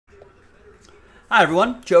Hi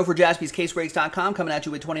everyone, Joe for JaspysCaseBreaks.com coming at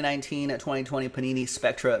you with 2019-2020 Panini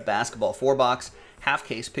Spectra Basketball 4-box half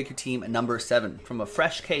case. Pick your team number 7 from a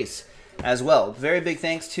fresh case as well. Very big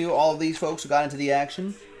thanks to all of these folks who got into the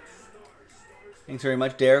action. Thanks very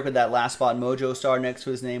much, Derek, with that last spot mojo star next to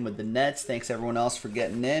his name with the Nets. Thanks everyone else for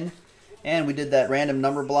getting in. And we did that random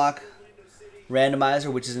number block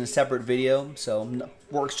randomizer, which is in a separate video. So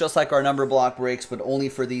works just like our number block breaks, but only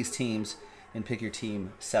for these teams in Pick Your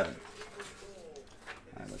Team 7.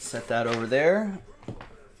 All right, let's set that over there.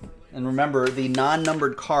 And remember, the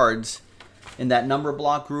non-numbered cards in that number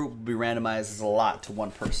block group will be randomized as a lot to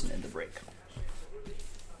one person in the break.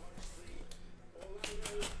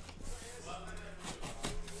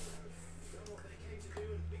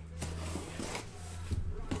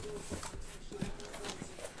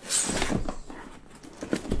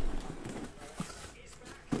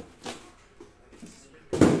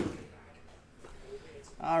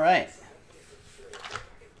 All right.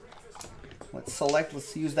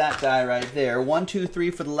 Let's use that die right there. 1, 2,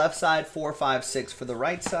 3 for the left side, 4, 5, 6 for the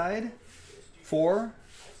right side. 4.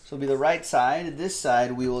 So it'll be the right side. This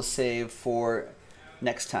side we will save for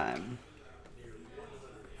next time.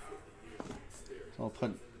 So I'll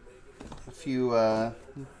put a few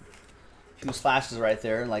slashes right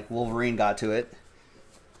there, like Wolverine got to it.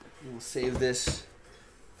 We'll save this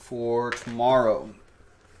for tomorrow.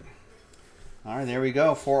 All right, there we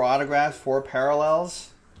go. 4 autographs, 4 parallels.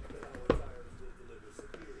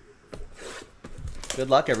 Good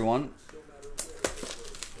luck, everyone.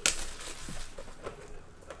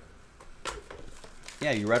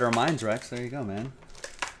 Yeah, you read our minds, Rex. There you go, man.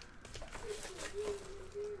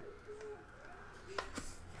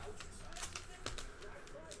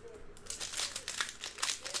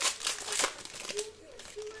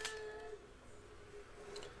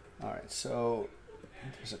 All right, so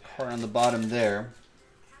there's a card on the bottom there.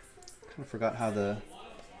 Kind of forgot how the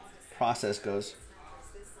process goes.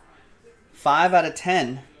 5 out of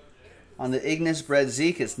 10 on the Ignis Brett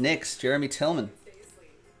Zekas. Knicks, Jeremy Tillman.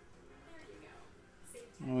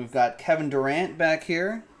 And we've got Kevin Durant back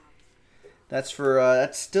here. That's for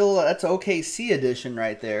that's OKC edition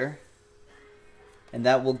right there, and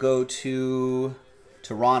that will go to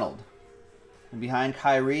Ronald. And behind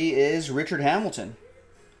Kyrie is Richard Hamilton.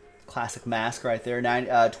 Classic mask right there.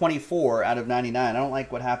 24 out of 99. I don't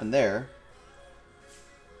like what happened there.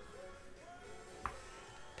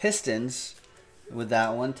 Pistons with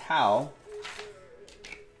that one. Tau,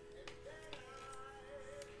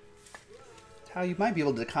 you might be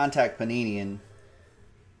able to contact Panini and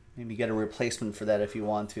maybe get a replacement for that if you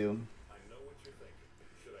want to.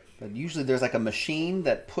 But usually there's like a machine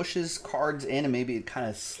that pushes cards in, and maybe it kind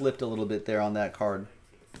of slipped a little bit there on that card.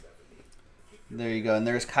 There you go. And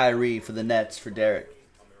there's Kyrie for the Nets for Derek.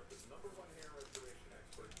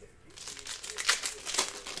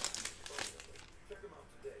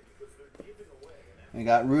 We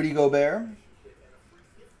got Rudy Gobert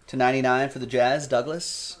to 99 for the Jazz,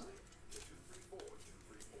 Douglas.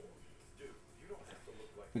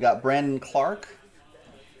 We got Brandon Clark,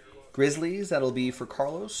 Grizzlies, that'll be for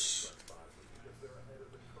Carlos.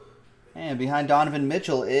 And behind Donovan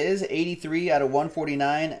Mitchell is 83 out of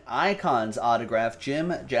 149 Icons autograph,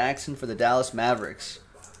 Jim Jackson for the Dallas Mavericks.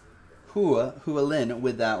 Hua Lin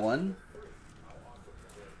with that one.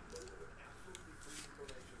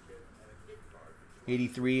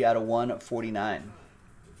 '83 out of 149.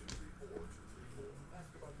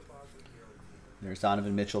 There's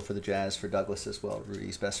Donovan Mitchell for the Jazz for Douglas as well,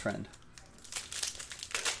 Rudy's best friend.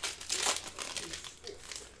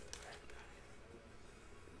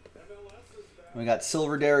 We got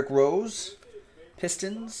Silver Derrick Rose,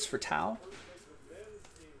 Pistons for Tau.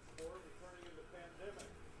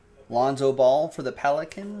 Lonzo Ball for the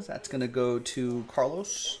Pelicans. That's going to go to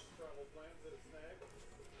Carlos.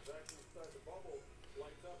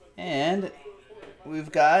 And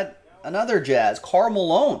we've got another Jazz, Karl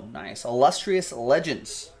Malone. Nice. Illustrious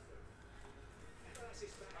Legends.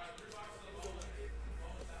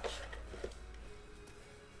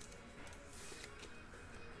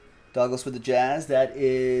 Douglas with the Jazz. That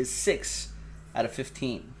is 6 out of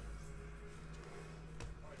 15.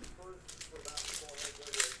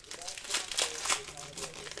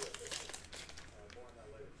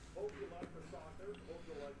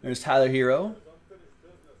 There's Tyler Hero.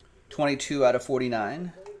 22 out of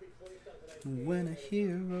 49. When a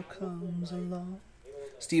hero comes along.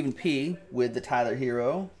 Stephen P. with the Tyler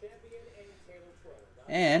Hero.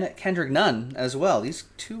 And Kendrick Nunn as well. These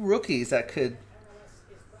 2 rookies that could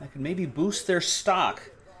maybe boost their stock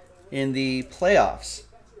in the playoffs.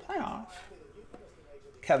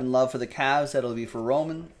 Kevin Love for the Cavs. That'll be for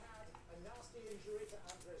Roman.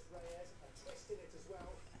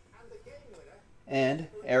 And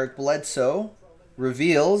Eric Bledsoe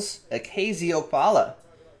reveals a KZ Okpala.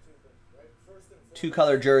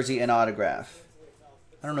 2-color jersey and autograph.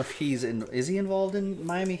 I don't know if is he involved in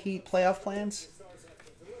Miami Heat playoff plans?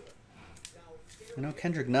 I know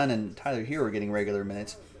Kendrick Nunn and Tyler Hero are getting regular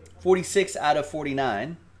minutes. 46 out of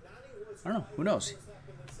 49. I don't know. Who knows?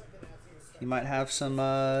 He might have some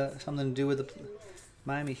something to do with the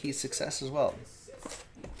Miami Heat success as well.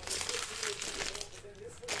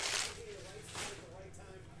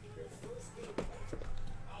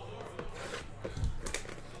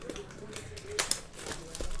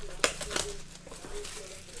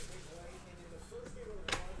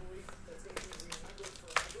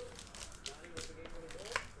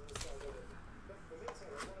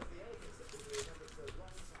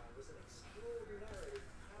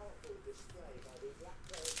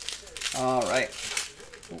 All right.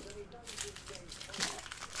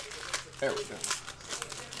 There we go.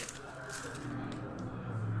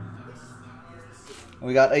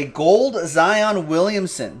 We got a gold Zion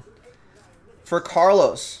Williamson for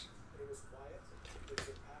Carlos.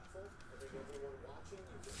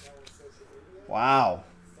 Wow.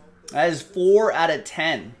 That is 4 out of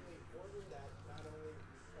 10.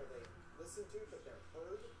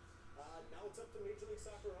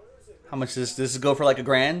 How much does this go for? Like a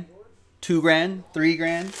grand? 2 grand? 3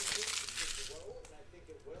 grand?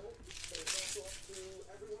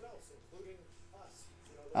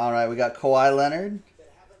 All right, we got Kawhi Leonard.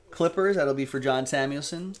 Clippers, that'll be for John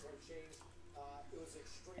Samuelson.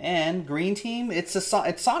 And green team, it's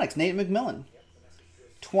Sonics, Nate McMillan.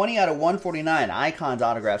 20 out of 149, Icons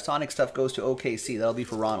autograph. Sonic stuff goes to OKC, that'll be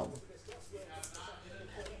for Ronald.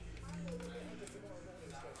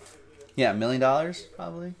 Yeah, $1 million,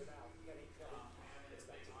 probably.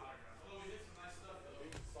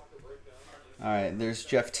 All right, there's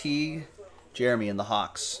Jeff Teague, Jeremy, and the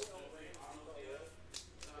Hawks.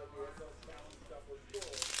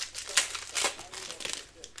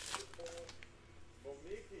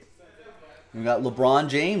 We got LeBron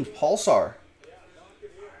James, Pulsar.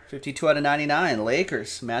 52 out of 99,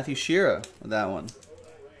 Lakers, Matthew Shearer with that one.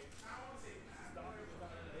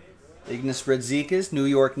 Ignas Brazdeikis, New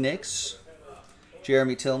York Knicks,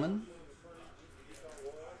 Jeremy Tillman.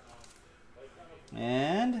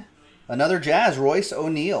 And another Jazz, Royce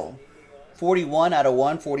O'Neal. 41 out of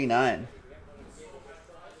 149.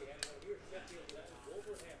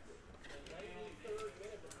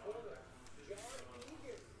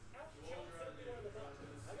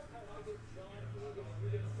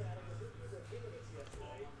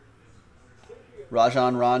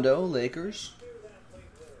 Rajon Rondo, Lakers.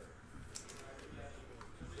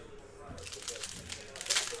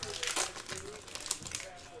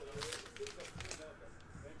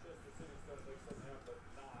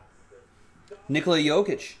 Nikola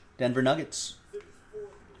Jokic, Denver Nuggets.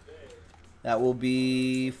 That will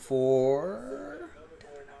be for...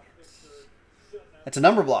 That's a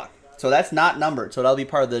number block. So that's not numbered. So that'll be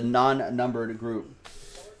part of the non-numbered group.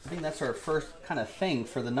 I think that's our first kind of thing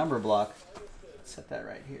for the number block. Set that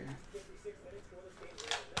right here.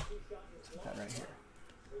 Set that right here.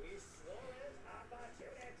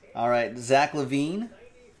 All right, Zach LaVine.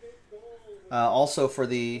 Also for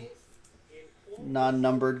the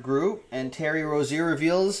non-numbered group. And Terry Rozier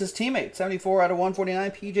reveals his teammate. 74 out of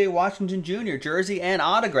 149, P.J. Washington Jr. Jersey and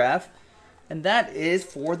autograph. And that is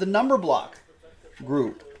for the number block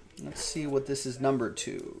group. Let's see what this is numbered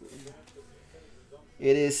to.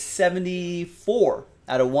 It is 74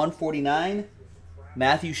 out of 149.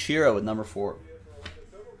 Matthew Shearer with number 4.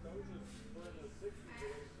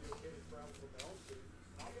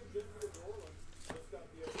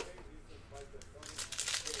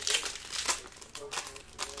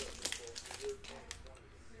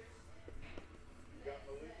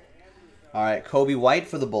 All right, Kobe White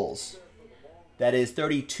for the Bulls. That is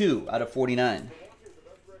 32 out of 49.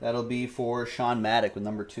 That'll be for Sean Maddock with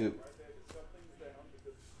number 2.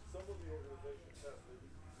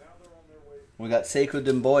 We got Sekou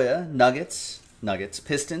Doumbouya, Nuggets,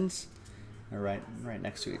 Pistons. They're right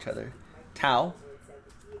next to each other. Tau.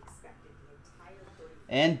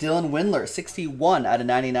 And Dylan Windler, 61 out of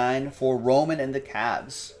 99 for Roman and the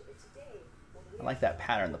Cavs. I like that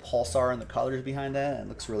pattern, the pulsar and the colors behind that. It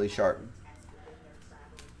looks really sharp.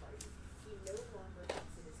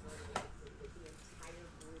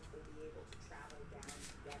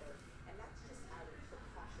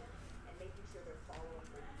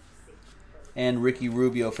 And Ricky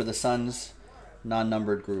Rubio for the Suns,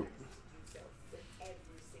 non-numbered group.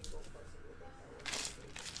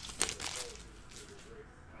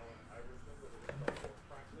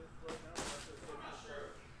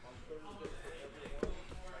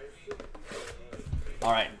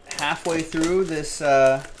 All right, halfway through this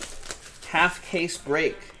half case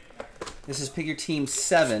break. This is Pick Your Team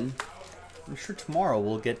 7. I'm sure tomorrow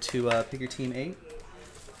we'll get to Pick Your Team 8.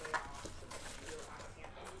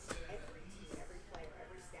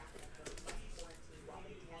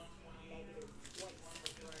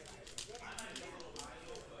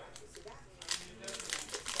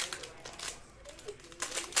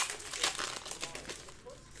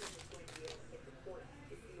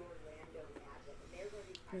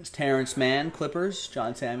 There's Terrence Mann, Clippers,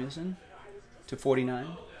 John Samuelson,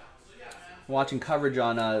 /49. Watching coverage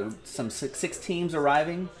on some six teams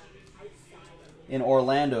arriving in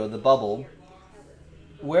Orlando, the bubble.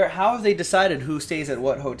 How have they decided who stays at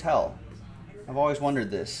what hotel? I've always wondered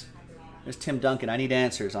this. There's Tim Duncan. I need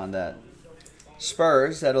answers on that.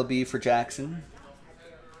 Spurs, that'll be for Jackson.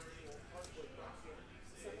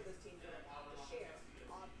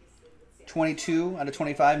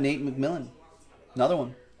 /25, Nate McMillan. Another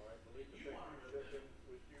one.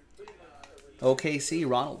 OKC,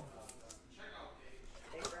 Ronald.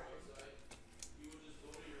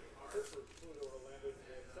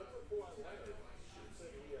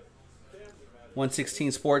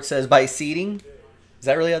 /116 Sports says by seeding. Is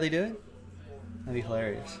that really how they do it? That'd be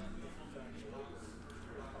hilarious.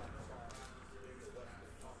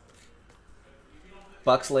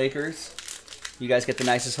 Bucks, Lakers. You guys get the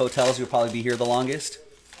nicest hotels. You'll probably be here the longest.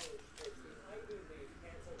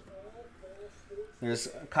 There's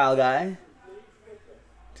Kyle Guy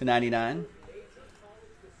 /99.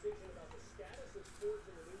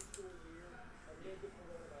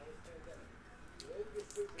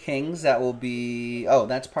 Kings, that will be, oh,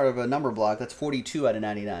 that's part of a number block. That's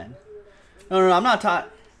 42/99. No, I'm not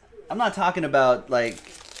talking about like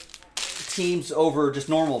teams over just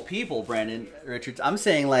normal people, Brandon Richards. I'm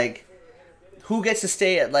saying like who gets to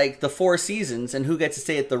stay at like the Four Seasons and who gets to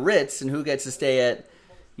stay at the Ritz and who gets to stay at,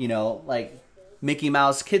 you know, like Mickey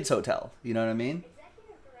Mouse Kids Hotel. You know what I mean?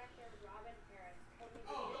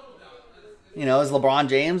 You know, is LeBron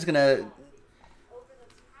James gonna,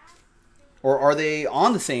 or are they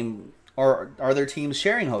on the same, or are their teams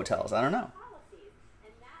sharing hotels? I don't know.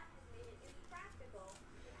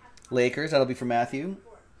 Lakers, that'll be for Matthew.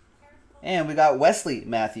 And we got Wesley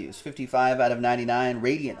Matthews, 55/99,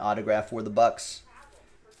 Radiant autograph for the Bucks.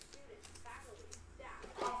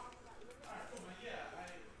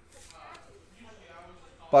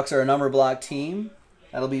 Bucks are a number block team.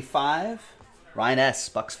 That'll be 5. Ryan S.,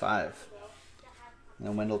 Bucks 5. And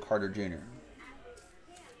then Wendell Carter Jr.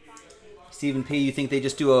 Stephen P., you think they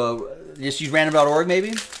just use random.org maybe?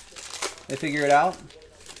 They figure it out?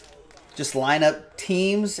 Just line up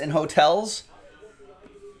teams and hotels?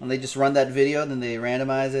 And they just run that video, then they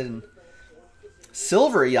randomize it. And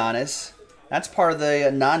Silver Giannis, that's part of the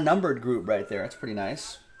non-numbered group right there. That's pretty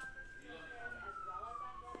nice.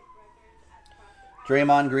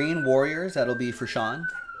 Draymond Green, Warriors, that'll be for Sean.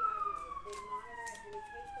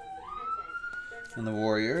 And the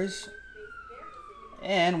Warriors.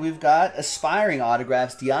 And we've got aspiring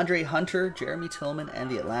autographs, DeAndre Hunter, Jeremy Tillman,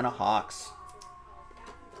 and the Atlanta Hawks.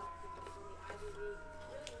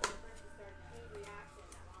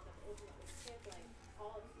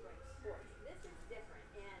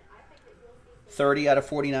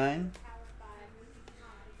 /49.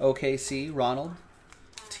 OKC, Ronald.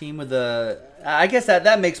 Team with the, I guess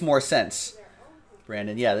that makes more sense,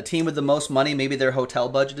 Brandon. Yeah, the team with the most money, maybe their hotel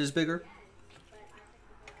budget is bigger.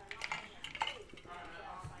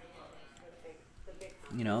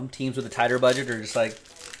 You know, teams with a tighter budget are just like,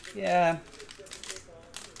 yeah.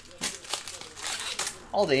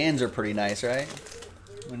 All the ends are pretty nice, right?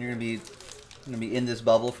 When you're gonna be in this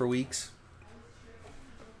bubble for weeks.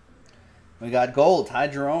 We got gold, Ty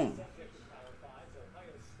Jerome.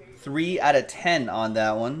 3/10 on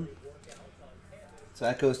that one. So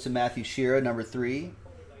that goes to Matthew Shearer, number 3.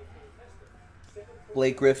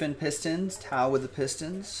 Blake Griffin, Pistons. Tau with the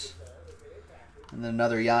Pistons. And then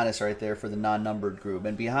another Giannis right there for the non-numbered group.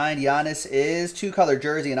 And behind Giannis is 2-color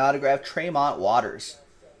jersey and autograph, Tremont Waters.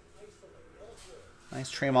 Nice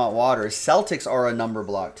Tremont Waters. Celtics are a number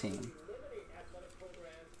block team.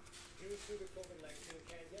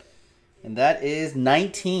 And that is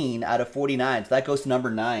 19/49. So that goes to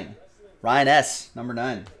number 9. Ryan S., number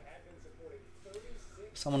 9.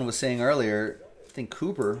 Someone was saying earlier, I think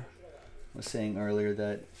Cooper was saying earlier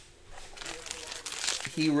that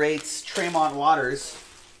he rates Tremont Waters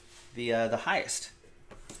the highest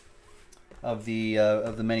of the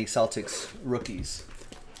many Celtics rookies.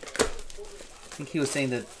 I think he was saying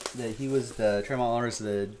that he was Tremont Waters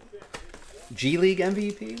the G League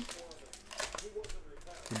MVP.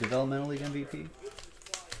 The Developmental League MVP.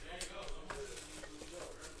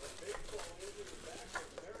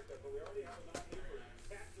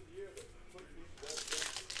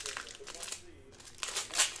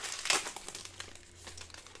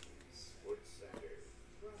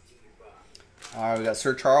 All right, we got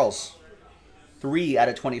Sir Charles. 3 out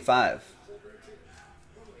of 25.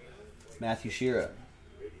 Matthew Shearer.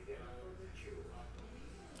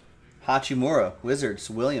 Hachimura, Wizards,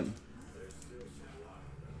 William.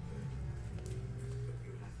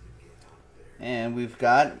 And we've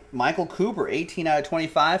got Michael Cooper, 18 out of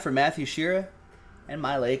 25 for Matthew Shearer and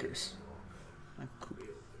my Lakers. Michael Cooper.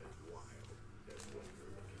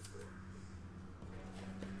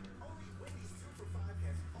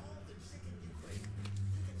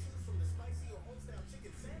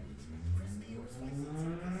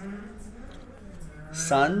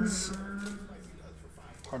 Suns,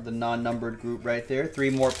 part of the non-numbered group right there. 3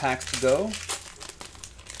 more packs to go.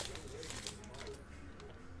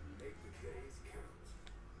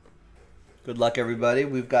 Good luck, everybody.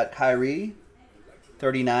 We've got Kyrie,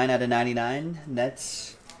 39 out of 99.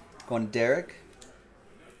 Nets, going to Derek.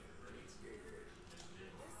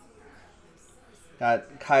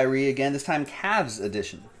 Got Kyrie again, this time Cavs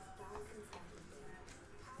edition.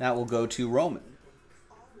 That will go to Roman.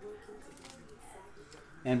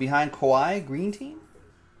 And behind Kawhi, green team.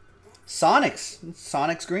 Sonics.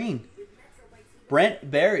 Sonics green.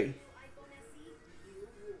 Brent Berry.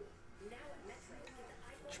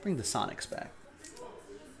 Let's bring the Sonics back.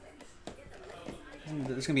 And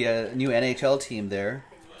there's going to be a new NHL team there.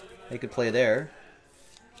 They could play there.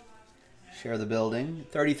 Share the building.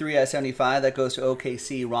 33 out of 75. That goes to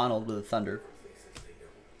OKC. Ronald with the Thunder.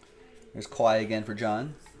 There's Kawhi again for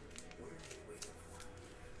John.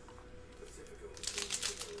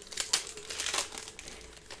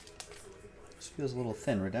 Feels a little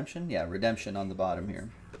thin. Redemption? Yeah, redemption on the bottom here.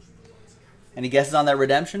 Any guesses on that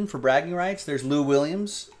redemption for bragging rights? There's Lou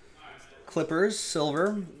Williams. Clippers,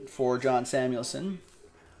 silver for John Samuelson.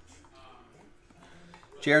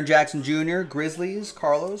 Jaren Jackson Jr., Grizzlies,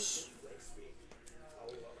 Carlos.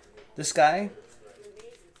 This guy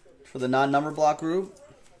for the non-number block group.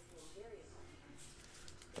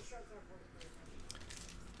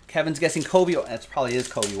 Kevin's guessing Kobe. That probably is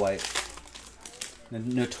Kobe White. The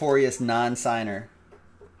notorious non-signer.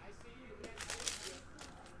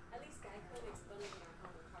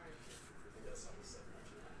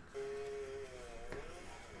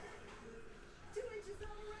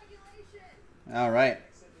 All right.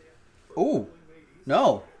 Ooh,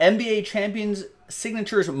 no. NBA Champions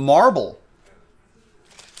Signatures Marble.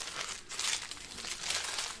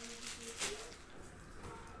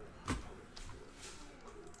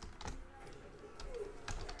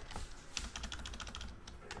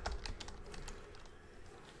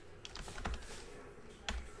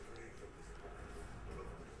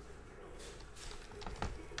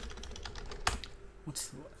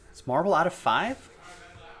 It's Marble out of 5?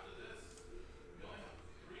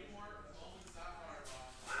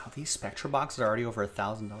 Wow, these Spectra boxes are already over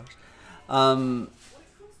 $1,000. What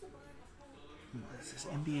is this?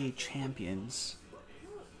 NBA Champions.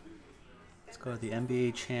 Let's go to the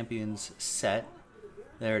NBA Champions set.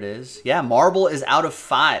 There it is. Yeah, Marble is out of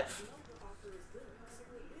 5.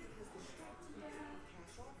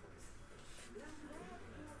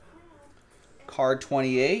 Card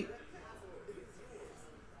 28.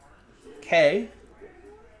 K.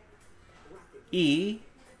 E.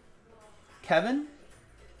 Kevin.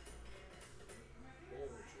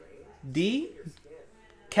 D.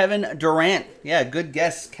 Kevin Durant. Yeah, good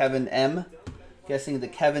guess, Kevin M. Guessing the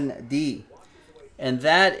Kevin D. And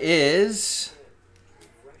that is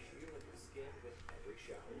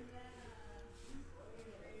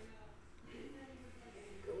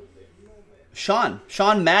Sean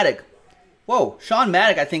Maddock. Whoa, Sean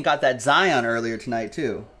Maddock, I think, got that Zion earlier tonight,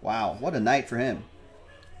 too. Wow, what a night for him.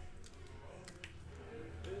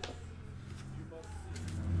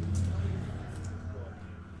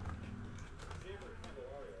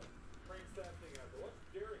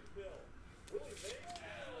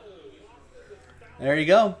 There you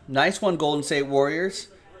go. Nice one, Golden State Warriors.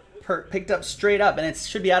 Picked up straight up, and it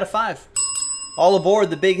should be out of 5. All aboard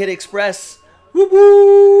the Big Hit Express. Whoop,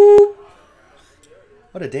 whoop.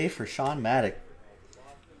 What a day for Sean Maddock.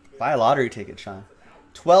 Buy a lottery ticket, Sean.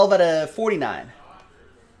 12 out of 49.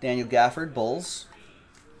 Daniel Gafford, Bulls.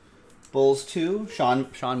 Bulls 2. Sean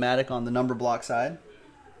Maddock on the number block side.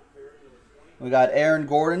 We got Aaron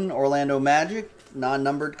Gordon, Orlando Magic.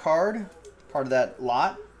 Non-numbered card. Part of that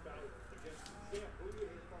lot.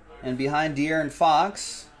 And behind De'Aaron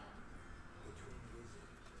Fox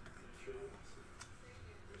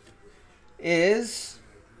is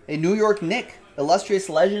a New York Knick. Illustrious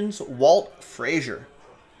Legends, Walt Frazier.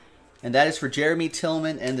 And that is for Jeremy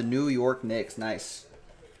Tillman and the New York Knicks. Nice.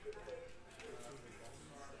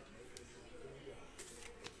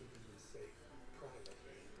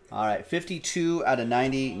 All right, 52 out of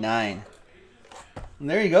 99. And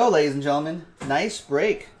there you go, ladies and gentlemen. Nice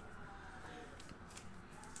break.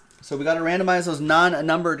 So we got to randomize those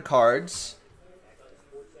non-numbered cards.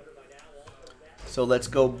 So let's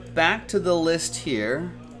go back to the list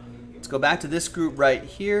here. Let's go back to this group right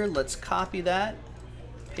here. Let's copy that.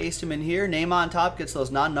 Paste them in here. Name on top gets those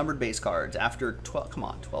non-numbered base cards after 12. Come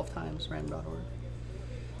on, 12 times random.org.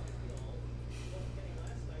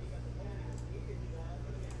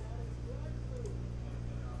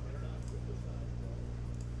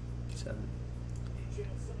 Seven.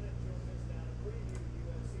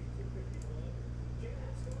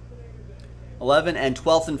 11 and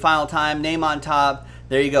 12th and final time. Name on top.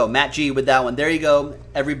 There you go. Matt G with that one. There you go,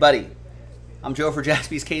 everybody. I'm Joe for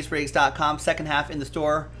JaspysCaseBreaks.com. Second half in the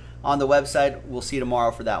store on the website. We'll see you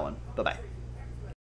tomorrow for that one. Bye-bye.